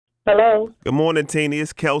Hello. Good morning, Teeny.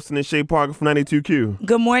 It's Kelson and Shay Parker from 92Q.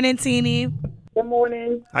 Good morning, Teeny. Good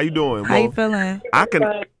morning. How you doing? How you feeling? I can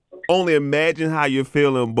only imagine how you're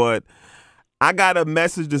feeling, but I got a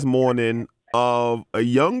message this morning of a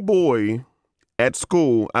young boy at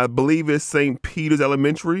school. I believe it's St. Peter's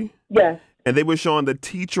Elementary. Yes. And they were showing the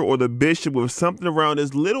teacher or the bishop with something around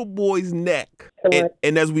this little boy's neck.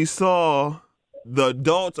 And as we saw, the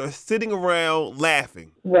adults are sitting around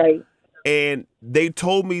laughing. Right. And they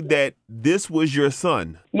told me that this was your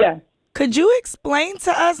son. Yes. Could you explain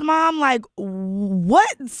to us, Mom, like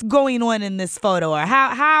what's going on in this photo, or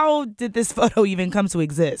how did this photo even come to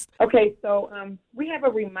exist? Okay, so we have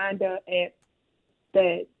a reminder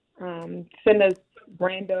that send us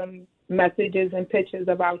random messages and pictures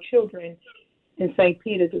of our children in St.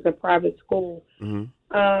 Peter's. It's a private school.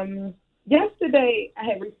 Mm-hmm. Yesterday, I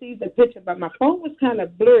had received a picture, but my phone was kind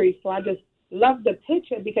of blurry, so I just loved the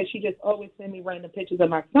picture because she just always send me random pictures of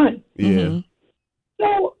my son. Yeah. Mm-hmm.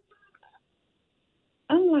 So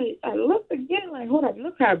I'm like, I looked again, like, hold up,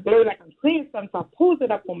 look how blurry, like I'm seeing something. So I pulled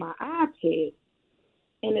it up on my iPad,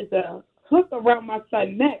 and there's a hook around my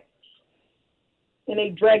son's neck, and they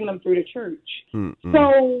dragging him through the church. Mm-mm.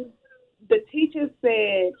 So the teacher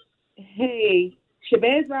said, hey,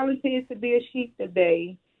 Shabazz volunteers to be a sheep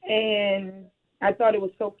today, and I thought it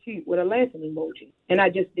was so cute with a laughing emoji, and I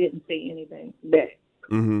just didn't say anything back.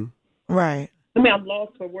 Mm-hmm. Right. I mean, I'm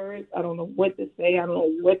lost for words. I don't know what to say. I don't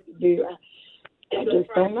know what to do. I just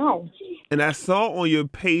don't know. And I saw on your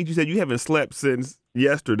page you said you haven't slept since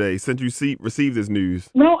yesterday, since you received this news.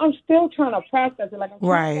 No, I'm still trying to process it. Like, I'm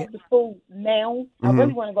trying Right. to go to school now. Mm-hmm. I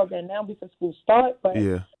really want to go there now before school starts, but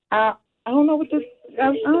Yeah. I don't know what to.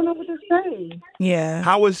 I don't know what to say. Yeah.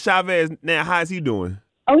 How is Chavez now? How is he doing?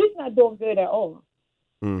 Oh, he's not doing good at all.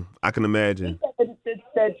 I can He imagine. said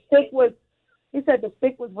the stick was. He said the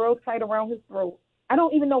stick was real tight around his throat. I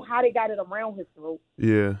don't even know how they got it around his throat.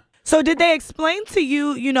 Yeah. So did they explain to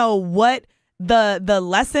you, what the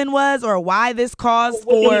lesson was, or why this caused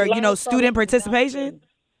for, student participation?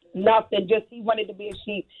 Nothing. Just he wanted to be a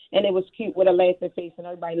sheep, and it was cute with a laughing face and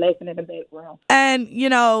everybody laughing in the background. And,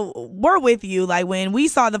 we're with you. Like, when we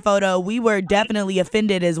saw the photo, we were definitely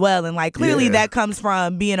offended as well. And, like, clearly that comes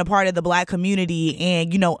from being a part of the Black community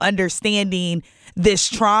and, understanding this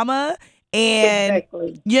trauma. And,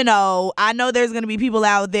 Exactly. I know there's going to be people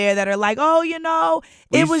out there that are like, oh,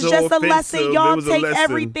 it was so just a lesson. offensive. It Y'all was a take lesson.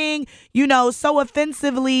 everything, so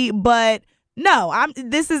offensively. But no,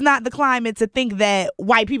 this is not the climate to think that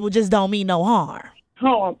white people just don't mean no harm.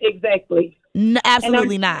 Harm, exactly.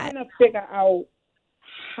 Absolutely and I'm not. trying to figure out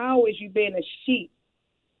how is you being a sheep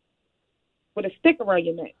with a stick around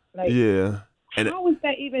your neck? Like, Yeah. And how is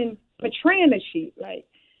that even portraying a sheep? Like,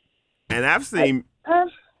 and I've seen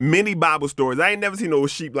many Bible stories. I ain't never seen no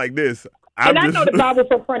sheep like this. I know the Bible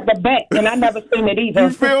from front to back, and I never seen it either. You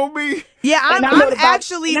feel me? Yeah, And I I'm know the Bible-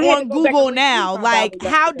 actually and I had on to go back Google and now. read my Like, Bible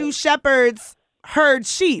how yesterday. do shepherds herd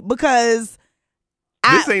sheep? Because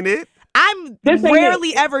This ain't it. I'm This ain't rarely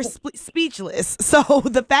it. ever speechless. So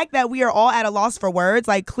the fact that we are all at a loss for words,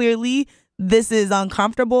 like, clearly this is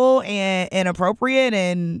uncomfortable and inappropriate,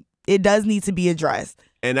 and it does need to be addressed.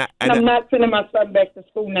 And I'm not sending my son back to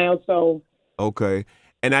school now, so. Okay.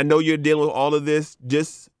 And I know you're dealing with all of this.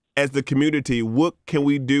 Just as the community, what can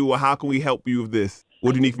we do, or how can we help you with this?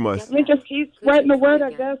 What do you need from us? Let me just keep spreading the word,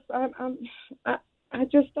 I guess.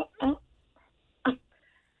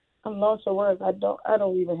 I'm lost for words. I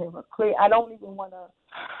don't even have a clear. I don't even want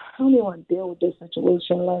to deal with this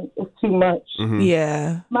situation. Like, it's too much. Mm-hmm.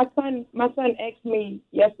 Yeah. My son asked me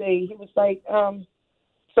yesterday. He was like,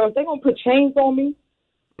 so if they're gonna put chains on me?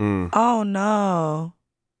 Oh no.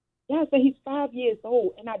 Yeah, I said he's 5 years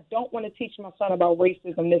old, and I don't want to teach my son about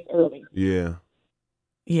racism this early. Yeah.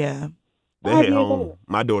 Yeah. They 5 hit years home. old.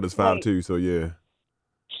 My daughter's 5 Right. too, so yeah.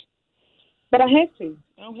 But I have to.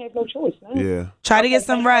 I don't have no choice. No. Yeah. Try to get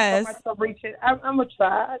some Thank you rest. so much for reaching. I'm gonna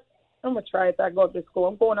try. I'm gonna try if I go up to school.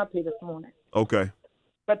 I'm going up here this morning. Okay.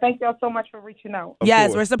 But thank y'all so much for reaching out. Of Yes,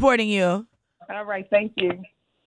 course. we're supporting you. All right, thank you.